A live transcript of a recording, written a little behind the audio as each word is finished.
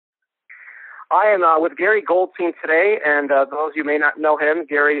I am with Gary Goldstein today, and those of you may not know him,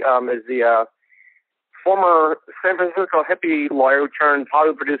 Gary is the former San Francisco hippie lawyer turned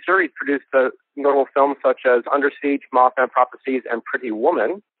Hollywood producer. He's produced notable films such as Under Siege, Mothman Prophecies, and Pretty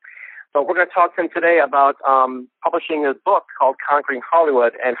Woman. But we're going to talk to him today about publishing his book called Conquering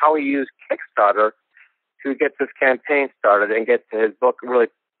Hollywood and how he used Kickstarter to get this campaign started and get his book really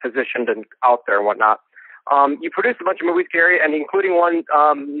positioned and out there and whatnot. You produced a bunch of movies, Gary, and including one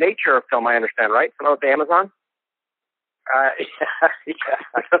nature film, I understand, right? From the Amazon? Yeah.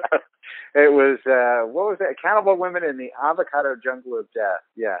 It was, what was it? Cannibal Women in the Avocado Jungle of Death.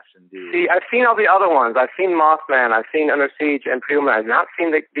 Yes, indeed. See, I've seen all the other ones. I've seen Mothman. I've seen Under Siege and Pretty Woman. I've not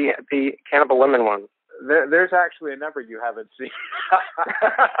seen the Cannibal Women one. There's actually a number you haven't seen.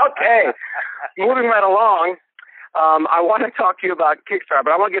 Okay. Moving right along. I want to talk to you about Kickstarter,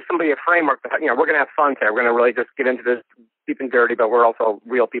 but I want to give somebody a framework. We're going to have fun today. We're going to really just get into this deep and dirty, but we're also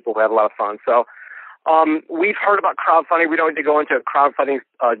real people who have a lot of fun. So we've heard about crowdfunding. We don't need to go into crowdfunding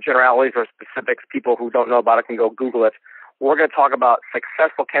generalities or specifics. People who don't know about it can go Google it. We're going to talk about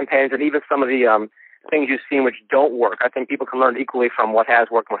successful campaigns and even some of the things you've seen which don't work. I think people can learn equally from what has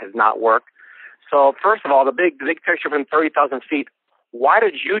worked and what has not worked. So first of all, the big picture from 30,000 feet, why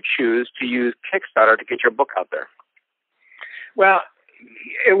did you choose to use Kickstarter to get your book out there? Well,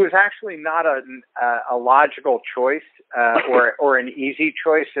 it was actually not a logical choice or an easy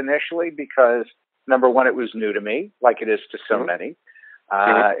choice initially because, number one, it was new to me, like it is to so many.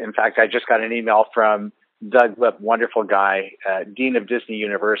 In fact, I just got an email from Doug Lip, wonderful guy, Dean of Disney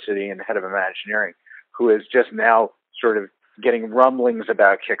University and head of Imagineering, who is just now sort of getting rumblings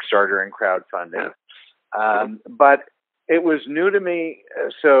about Kickstarter and crowdfunding. But it was new to me.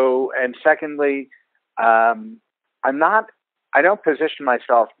 So, and secondly, I don't position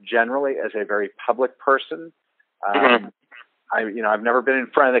myself generally as a very public person. I've never been in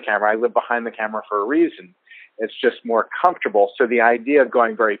front of the camera. I live behind the camera for a reason. It's just more comfortable. So the idea of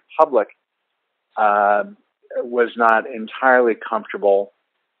going very public was not entirely comfortable.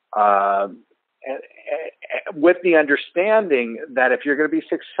 With the understanding that if you're going to be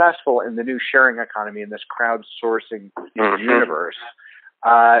successful in the new sharing economy, in this crowdsourcing universe,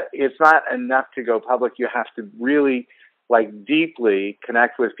 it's not enough to go public. You have to really deeply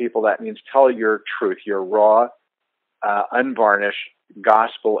connect with people. That means tell your truth, your raw, unvarnished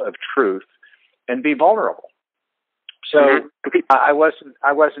gospel of truth, and be vulnerable. So I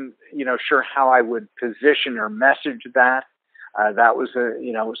wasn't, sure how I would position or message that. That was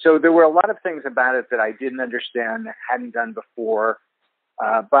so there were a lot of things about it that I didn't understand, hadn't done before.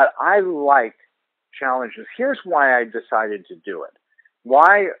 But I like challenges. Here's why I decided to do it.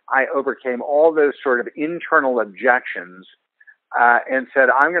 Why I overcame all those sort of internal objections and said,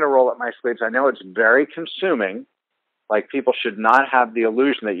 I'm going to roll up my sleeves. I know it's very consuming. Like, people should not have the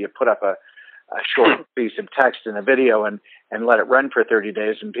illusion that you put up a short piece of text in a video and let it run for 30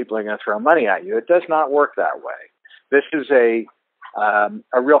 days and people are going to throw money at you. It does not work that way. This is a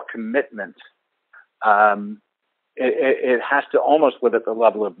real commitment. It has to almost live at the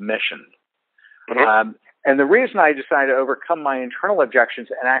level of mission. And the reason I decided to overcome my internal objections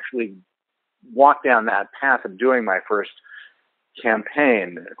and actually walk down that path of doing my first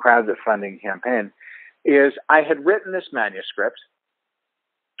campaign, crowdfunding campaign, is I had written this manuscript.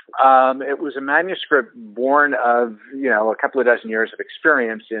 It was a manuscript born of, a couple of dozen years of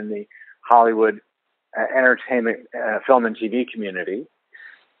experience in the Hollywood entertainment, film and TV community.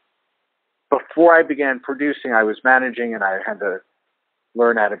 Before I began producing, I was managing, and I had to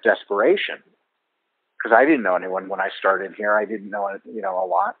learn out of desperation because I didn't know anyone when I started here. I didn't know, a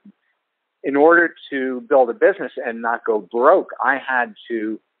lot. In order to build a business and not go broke, I had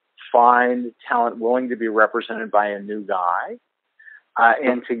to find talent willing to be represented by a new guy,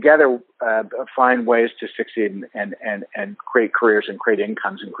 and together find ways to succeed and create careers and create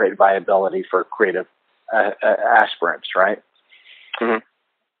incomes and create viability for creative aspirants, right?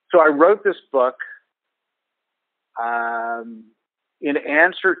 So I wrote this book in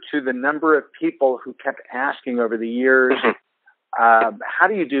answer to the number of people who kept asking over the years, how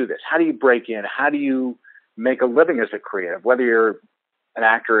do you do this? How do you break in? How do you make a living as a creative? Whether you're an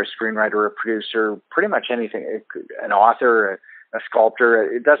actor, a screenwriter, a producer, pretty much anything, an author, a sculptor,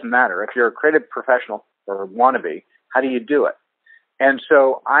 it doesn't matter. If you're a creative professional or wannabe, how do you do it? And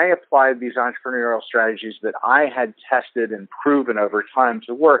so I applied these entrepreneurial strategies that I had tested and proven over time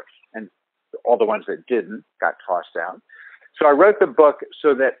to work, and all the ones that didn't got tossed out. So I wrote the book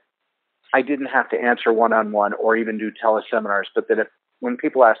so that I didn't have to answer one-on-one or even do teleseminars, but that when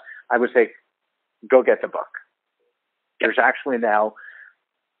people ask, I would say, go get the book. There's actually now,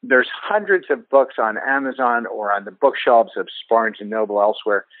 there's hundreds of books on Amazon or on the bookshelves of Barnes & Noble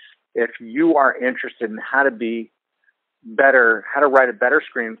elsewhere if you are interested in how to be better, how to write a better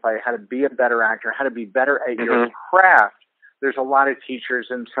screenplay, how to be a better actor, how to be better at your craft, there's a lot of teachers,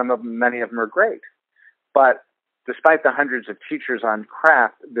 and many of them are great. But despite the hundreds of teachers on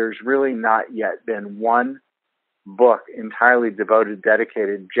craft, there's really not yet been one book entirely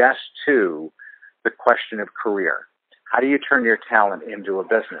dedicated just to the question of career. How do you turn your talent into a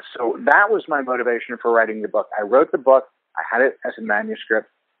business? So that was my motivation for writing the book. I wrote the book. I had it as a manuscript.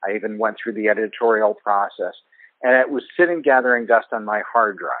 I even went through the editorial process, and it was sitting gathering dust on my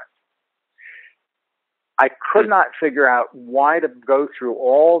hard drive. I could not figure out why to go through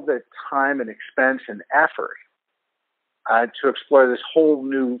all the time and expense and effort to explore this whole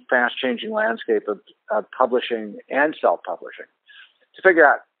new fast-changing landscape of publishing and self-publishing, to figure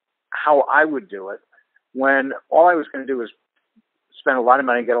out how I would do it, when all I was going to do was spend a lot of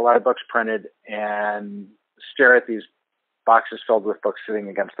money, get a lot of books printed, and stare at these boxes filled with books sitting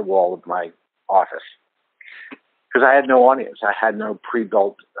against the wall of my office. Because I had no audience. I had no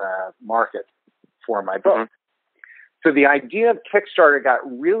pre-built market for my book. So the idea of Kickstarter got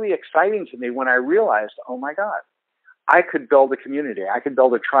really exciting to me when I realized, oh my God, I could build a community. I could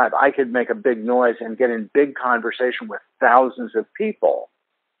build a tribe. I could make a big noise and get in big conversation with thousands of people.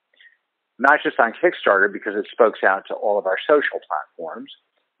 Not just on Kickstarter, because it spokes out to all of our social platforms,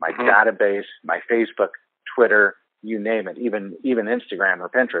 my database, my Facebook, Twitter, you name it, even Instagram or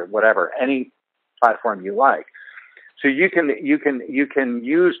Pinterest, whatever, any platform you like. So you can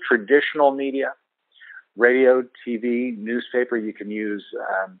use traditional media, radio, TV, newspaper. You can use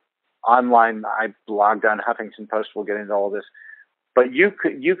online. I blogged on Huffington Post. We'll get into all this, but you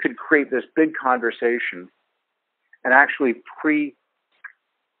could create this big conversation and actually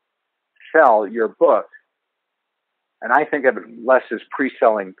sell your book. And I think of it less as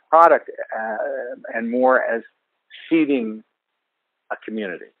pre-selling product and more as seeding a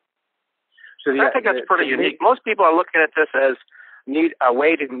community. So I think that's pretty unique. Most people are looking at this as need a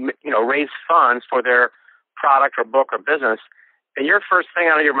way to raise funds for their product or book or business. And your first thing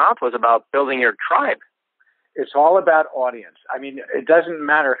out of your mouth was about building your tribe. It's all about audience. I mean, it doesn't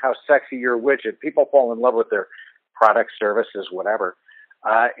matter how sexy your widget. People fall in love with their products, services, whatever.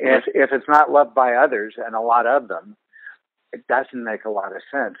 If it's not loved by others, and a lot of them, it doesn't make a lot of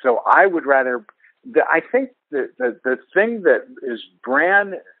sense. So I would rather, I think the thing that is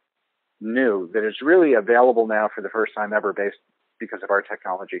brand new, that is really available now for the first time ever based because of our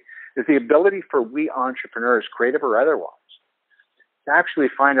technology, is the ability for we entrepreneurs, creative or otherwise, to actually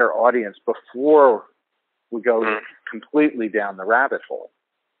find our audience before we go completely down the rabbit hole.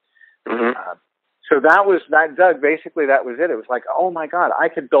 So that was that, Doug. Basically, that was it. It was like, oh my God, I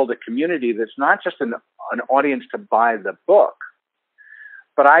could build a community that's not just an audience to buy the book,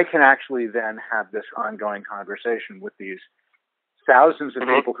 but I can actually then have this ongoing conversation with these thousands of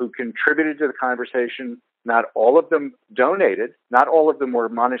people who contributed to the conversation. Not all of them donated. Not all of them were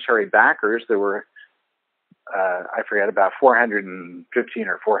monetary backers. There were, I forget, about 415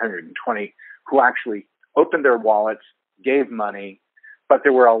 or 420 who actually opened their wallets, gave money. But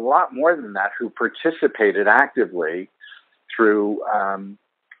there were a lot more than that who participated actively through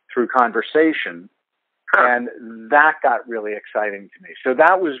conversation, and that got really exciting to me. So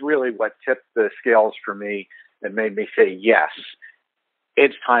that was really what tipped the scales for me and made me say, yes,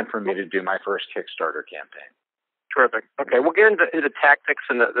 it's time for me to do my first Kickstarter campaign. Terrific. Okay, we'll get into the tactics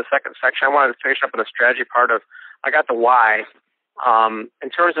in the second section. I wanted to finish up with the strategy part of, I got the why. In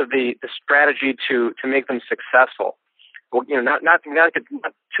terms of the strategy to make them successful. Well, not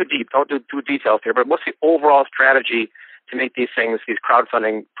too deep. Don't do too details here. But what's the overall strategy to make these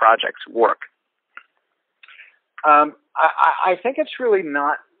crowdfunding projects work? I think it's really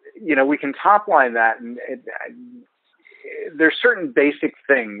not. We can top line that, and there's certain basic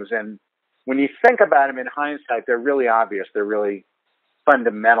things, and when you think about them in hindsight, they're really obvious. They're really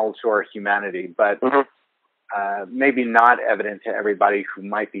fundamental to our humanity, but maybe not evident to everybody who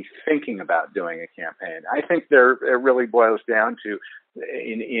might be thinking about doing a campaign. I think it really boils down to,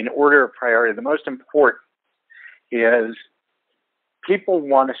 in order of priority, the most important is people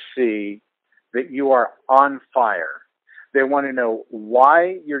want to see that you are on fire. They want to know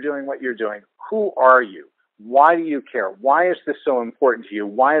why you're doing what you're doing. Who are you? Why do you care? Why is this so important to you?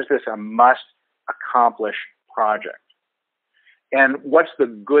 Why is this a must-accomplish project? And what's the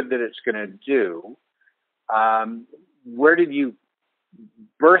good that it's going to do? Where did you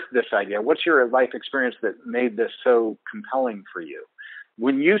birth this idea? What's your life experience that made this so compelling for you?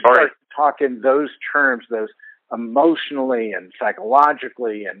 When you start talking those terms, those emotionally and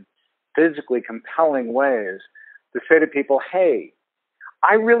psychologically and physically compelling ways to say to people, hey,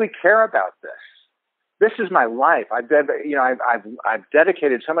 I really care about this. this is my life. I've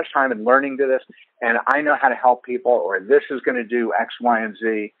dedicated so much time in learning to this, and I know how to help people, or this is going to do X, Y, and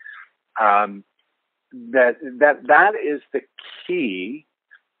Z. That is the key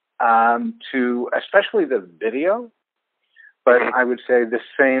to, especially the video, but I would say the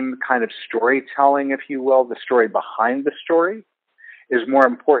same kind of storytelling, if you will, the story behind the story, is more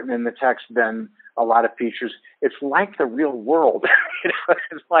important in the text than a lot of features. It's like the real world.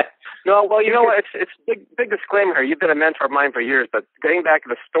 It's like, no, well, it's big disclaimer here. You've been a mentor of mine for years, but getting back to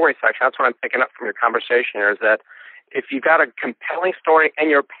the story section, that's what I'm picking up from your conversation here, is that if you've got a compelling story and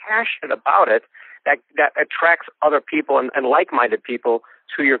you're passionate about it, that attracts other people and like-minded people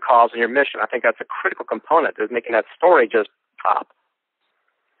to your cause and your mission. I think that's a critical component, is making that story just pop.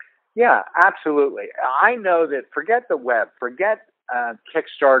 Yeah, absolutely. I know that, forget the web, forget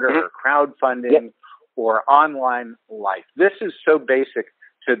Kickstarter or crowdfunding or online life. This is so basic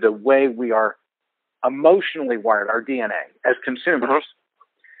to the way we are emotionally wired, our DNA as consumers.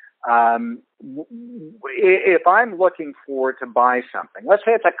 If I'm looking to buy something, let's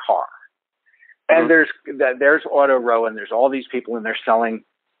say it's a car, and there's Auto Row, and there's all these people, and they're selling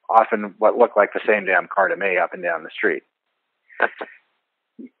often what look like the same damn car to me up and down the street.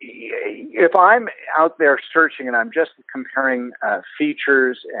 If I'm out there searching and I'm just comparing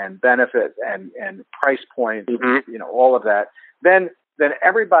features and benefits and price points, all of that, then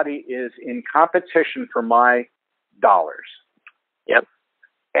everybody is in competition for my dollars. Yep.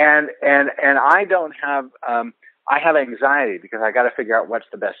 And I don't have I have anxiety because I got to figure out what's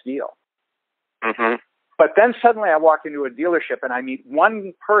the best deal. But then suddenly I walk into a dealership and I meet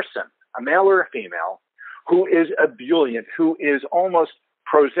one person, a male or a female, who is ebullient, who is almost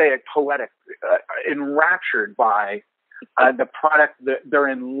prosaic, poetic, enraptured by the product. They're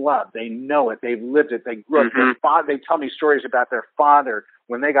in love. They know it. They've lived it. They grew up. They tell me stories about their father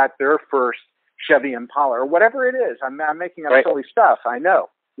when they got their first Chevy Impala or whatever it is. I'm making up silly stuff, I know.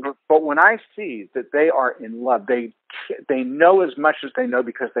 But when I see that they are in love, they know as much as they know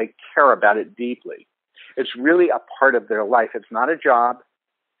because they care about it deeply. It's really a part of their life. It's not a job.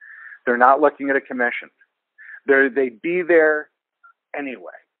 They're not looking at a commission. They'd be there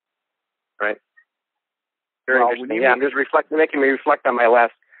anyway. Right. Very interesting. Yeah, I'm just making me reflect on my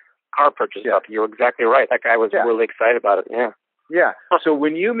last car purchase. Yeah. You're exactly right. That guy was really excited about it. Yeah. Yeah. So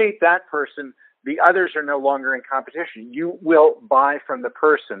when you meet that person, the others are no longer in competition. You will buy from the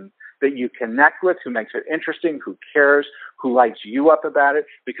person that you connect with, who makes it interesting, who cares, who lights you up about it,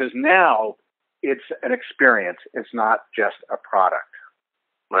 because now it's an experience. It's not just a product.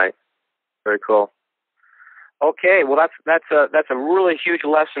 Right. Very cool. Okay, well that's a really huge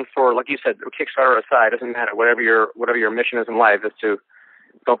lesson for, like you said, Kickstarter aside, doesn't matter, whatever your mission is in life, is to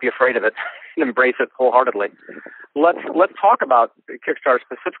don't be afraid of it and embrace it wholeheartedly. Let's talk about Kickstarter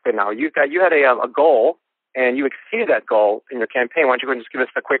specifically now. You had a goal and you exceeded that goal in your campaign. Why don't you go and just give us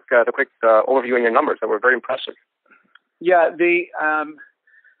the quick overview on your numbers that were very impressive? Yeah, we asked,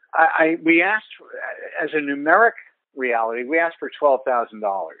 as a numeric reality, we asked for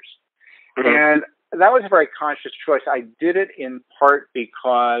 $12,000, and that was a very conscious choice. I did it in part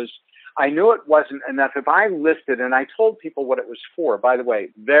because I knew it wasn't enough. If I listed, and I told people what it was for, by the way,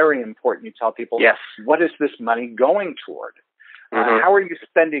 very important, you tell people, what is this money going toward? How are you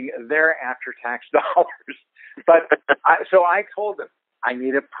spending their after-tax dollars? So I told them, I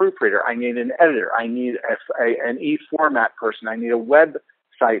need a proofreader, I need an editor, I need an e-format person, I need a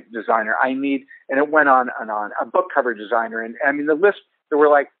website designer, and it went on and on, a book cover designer. And I mean, the list, there were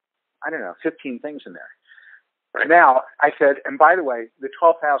like, 15 things in there. Right. Now, I said, and by the way, the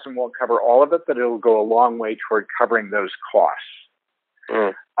 $12,000 won't cover all of it, but it'll go a long way toward covering those costs.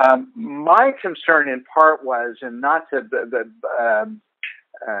 My concern in part was, and not to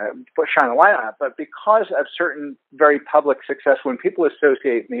shine a light on it, but because of certain very public success, when people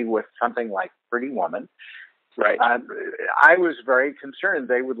associate me with something like Pretty Woman, right? I was very concerned.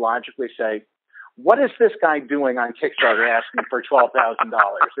 They would logically say, what is this guy doing on Kickstarter asking for $12,000?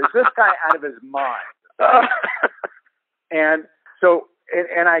 Is this guy out of his mind? And so,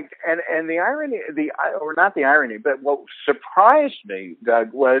 and the irony, or not the irony, but what surprised me,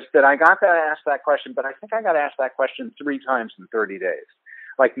 Doug, was that I got to ask that question, but I think I got asked that question 3 times in 30 days.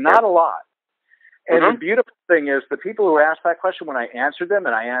 Like, not a lot. And the beautiful thing is, the people who asked that question, when I answered them,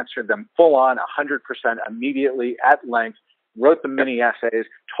 and I answered them full on, 100% immediately, at length, wrote the mini essays,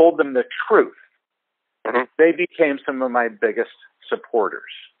 told them the truth, they became some of my biggest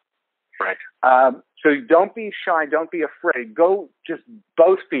supporters. Right. So don't be shy. Don't be afraid. Go just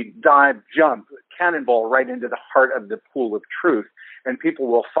both feet, dive, jump, cannonball right into the heart of the pool of truth, and people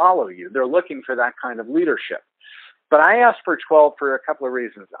will follow you. They're looking for that kind of leadership. But I asked for 12 for a couple of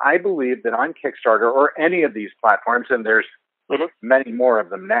reasons. I believe that on Kickstarter or any of these platforms, and there's many more of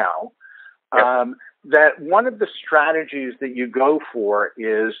them now, that one of the strategies that you go for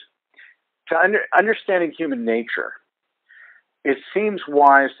is to understanding human nature. It seems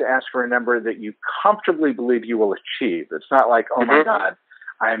wise to ask for a number that you comfortably believe you will achieve. It's not like, oh my God,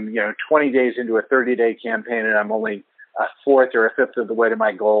 I'm 20 days into a 30-day campaign and I'm only a fourth or a fifth of the way to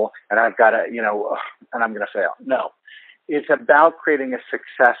my goal, and I've got to, and I'm going to fail. No, it's about creating a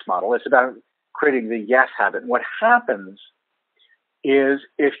success model. It's about creating the yes habit. And what happens is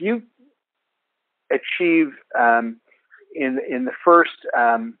if you achieve in the first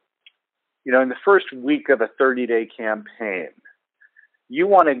in the first week of a 30-day campaign, you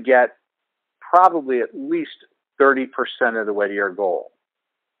want to get probably at least 30% of the way to your goal.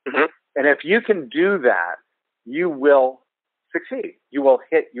 And if you can do that, you will succeed. You will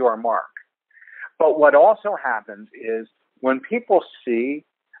hit your mark. But what also happens is when people see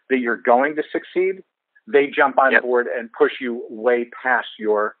that you're going to succeed, they jump on board and push you way past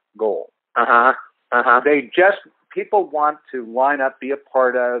your goal. People want to line up, be a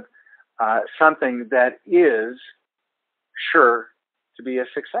part of something that is sure to be a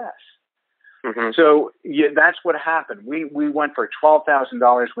success. So that's what happened. We went for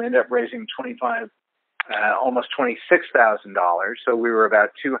 $12,000. We ended up raising almost $26,000. So we were about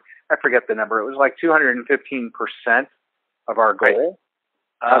I forget the number. It was like 215% of our goal.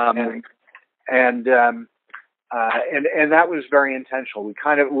 And that was very intentional.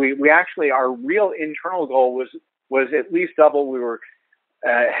 We actually, our real internal goal was at least double. We were,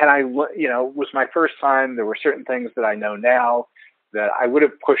 it was my first time. There were certain things that I know now that I would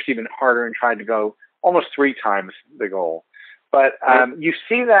have pushed even harder and tried to go almost 3 times the goal. But you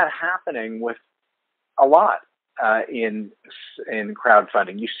see that happening with a lot in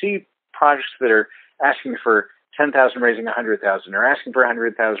crowdfunding. You see projects that are asking for 10,000 raising 100,000, or asking for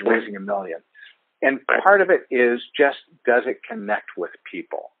 100,000 raising $1 million. And part of it is just, does it connect with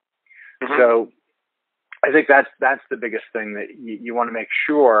people? So I think that's the biggest thing, that you want to make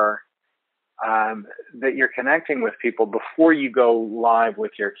sure that you're connecting with people before you go live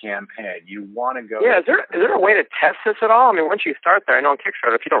with your campaign. You want to go. Yeah, is there a way to test this at all? I mean, once you start there, I know on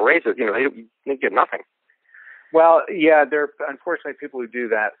Kickstarter, if you don't raise it, you get nothing. Well, yeah, there are unfortunately people who do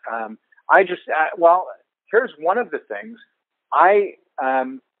that. Here's one of the things. I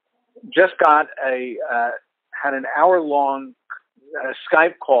just got had an hour-long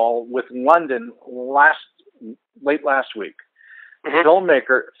Skype call with London late last week.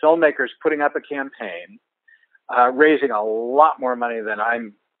 Filmmakers putting up a campaign, raising a lot more money than I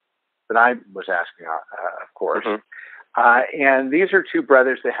was asking, of course. And these are 2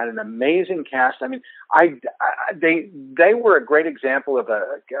 brothers. They had an amazing cast. I mean, they were a great example of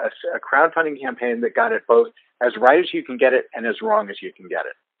a crowdfunding campaign that got it both as right as you can get it and as wrong as you can get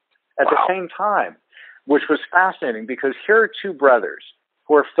it at the same time, which was fascinating, because here are 2 brothers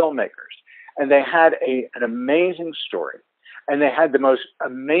who are filmmakers, and they had an amazing story. And they had the most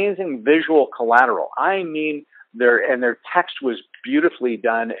amazing visual collateral. I mean, their text was beautifully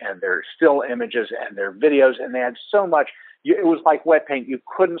done, and their still images and their videos, and they had so much. It was like wet paint. You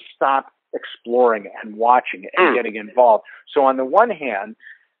couldn't stop exploring and watching and getting involved. So on the one hand,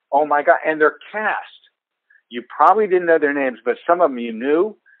 oh my God, and their cast, you probably didn't know their names, but some of them you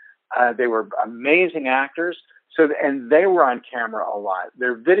knew. They were amazing actors. And they were on camera a lot.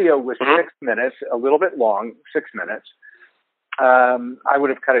 Their video was 6 minutes, a little bit long, 6 minutes. I would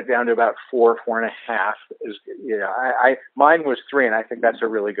have cut it down to about 4.5. Mine was 3, and I think that's a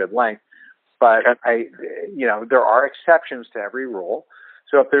really good length. But there are exceptions to every rule.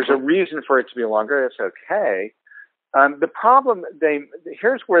 So if there's a reason for it to be longer, it's okay. The problem,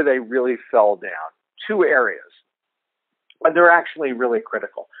 here's where they really fell down. 2 areas, and they're actually really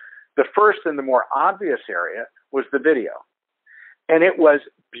critical. The first and the more obvious area was the video, and it was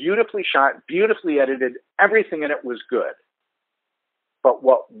beautifully shot, beautifully edited. Everything in it was good. But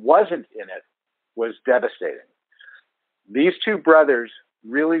what wasn't in it was devastating. These 2 brothers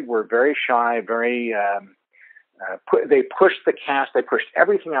really were very shy, they pushed the cast, they pushed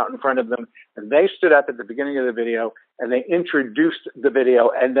everything out in front of them, and they stood up at the beginning of the video, and they introduced the video,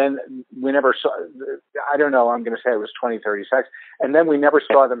 and then we never saw, I don't know, I'm going to say it was 20, 30 seconds, and then we never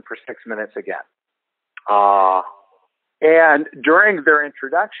saw them for 6 minutes again. And during their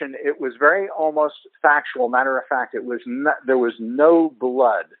introduction, it was very almost factual. Matter of fact, there was no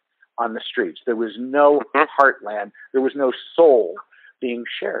blood on the streets. There was no heartland. There was no soul being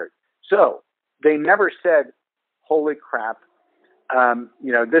shared. So they never said, holy crap,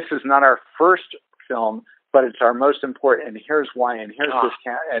 this is not our first film, but it's our most important, and here's why, and here's this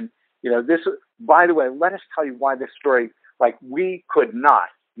cat, and by the way, let us tell you why this story, like, we could not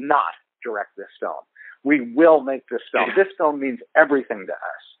direct this film. We will make this film. This film means everything to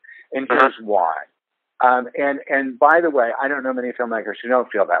us. And here's why. And by the way, I don't know many filmmakers who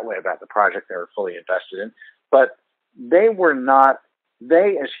don't feel that way about the project they were fully invested in, but they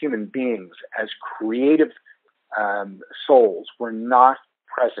as human beings, as creative souls, were not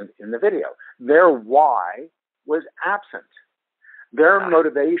present in the video. Their why was absent. Their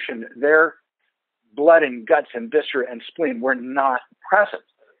motivation, their blood and guts and viscera and spleen were not present.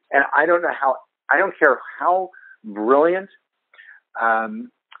 And I don't care how brilliant,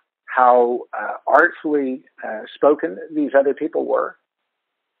 how artfully spoken these other people were.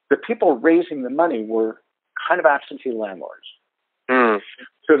 The people raising the money were kind of absentee landlords.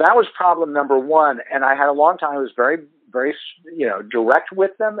 So that was problem number one. And I had a long time, I was very, very, direct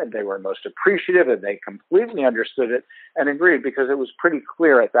with them, and they were most appreciative, and they completely understood it and agreed, because it was pretty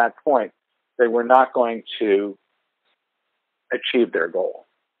clear at that point they were not going to achieve their goal.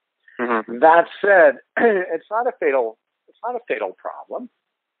 That said, it's not a fatal problem.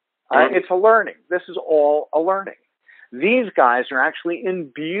 It's a learning. This is all a learning. These guys are actually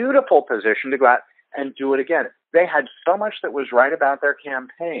in beautiful position to go out and do it again. They had so much that was right about their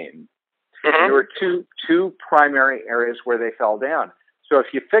campaign. There were two primary areas where they fell down. So if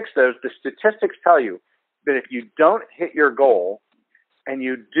you fix those, the statistics tell you that if you don't hit your goal and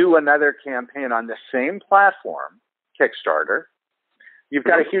you do another campaign on the same platform, Kickstarter, you've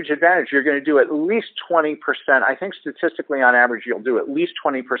got a huge advantage. You're going to do at least 20%. I think statistically, on average, you'll do at least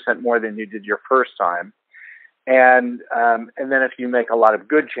 20% more than you did your first time. And then if you make a lot of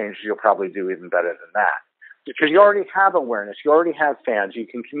good changes, you'll probably do even better than that. Because you already have awareness. You already have fans. You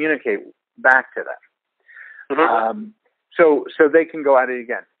can communicate back to them. So they can go at it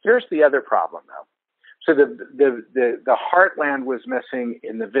again. Here's the other problem, though. So the heartland was missing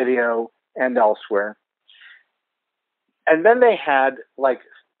in the video and elsewhere. And then they had like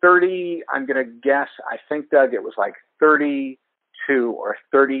 30, I'm going to guess, I think, Doug, it was like 32 or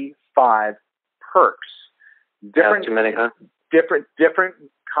 35 perks. Different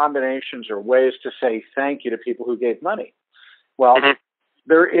combinations or ways to say thank you to people who gave money. Well,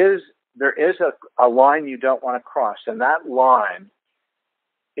 there is a line you don't want to cross, and that line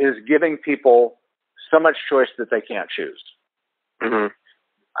is giving people so much choice that they can't choose.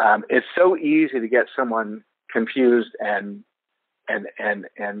 It's so easy to get someone confused and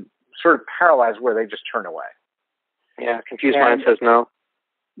sort of paralyzed where they just turn away. Yeah, confused mind says no.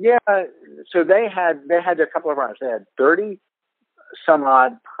 Yeah, so they had a couple of rounds. They had 30 some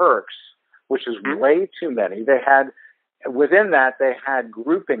odd perks, which is way too many. They had, within that, they had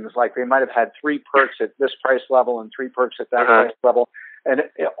groupings, like they might have had 3 perks at this price level and 3 perks at that price level. And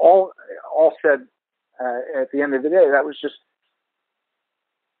it all said, at the end of the day, that was just,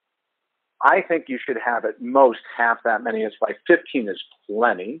 I think you should have at most half that many. It's like 15 is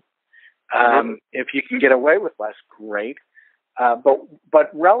plenty. If you can get away with less, great. But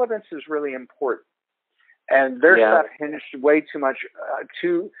relevance is really important. And their stuff hinged way too much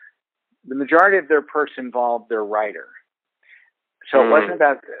the majority of their perks involved their writer. So it wasn't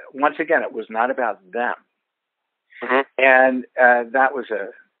about, once again, it was not about them. And that was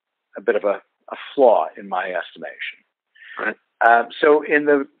a bit of a flaw in my estimation. So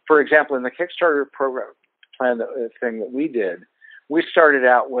for example, in the Kickstarter program plan, the thing that we did, we started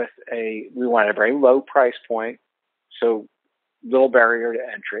out with we wanted a very low price point. So little barrier to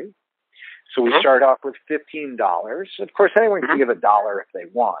entry. So we start off with $15. Of course, anyone can give $1 if they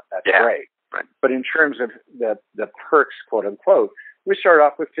want. That's great. But in terms of the perks, quote unquote, we started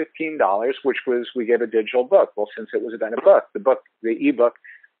off with $15, which was, we gave a digital book. Well, since it was about a book, the ebook,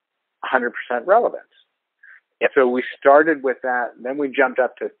 100% relevance. So we started with that. Then we jumped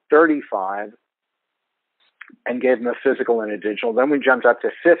up to $35 and gave them a physical and a digital. Then we jumped up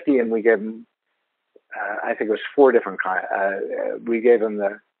to $50 and we gave them, I think it was 4 different kinds. We gave them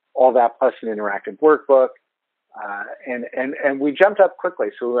all that plus an interactive workbook. And we jumped up quickly.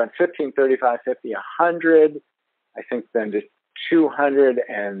 So we went 15, 35, 50, 100, I think then to 200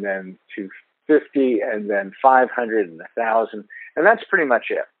 and then to 50 and then 500 and 1,000. And that's pretty much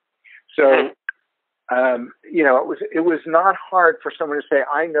it. So, it was not hard for someone to say,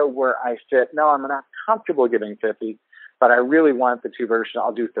 I know where I fit. No, I'm not comfortable giving 50, but I really want the 2 versions.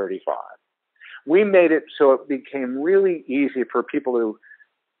 I'll do 35. We made it so it became really easy for people to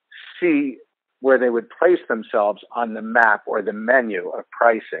see where they would place themselves on the map or the menu of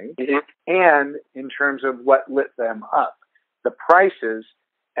pricing, and in terms of what lit them up, the prices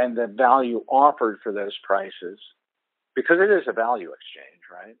and the value offered for those prices, because it is a value exchange,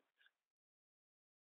 right?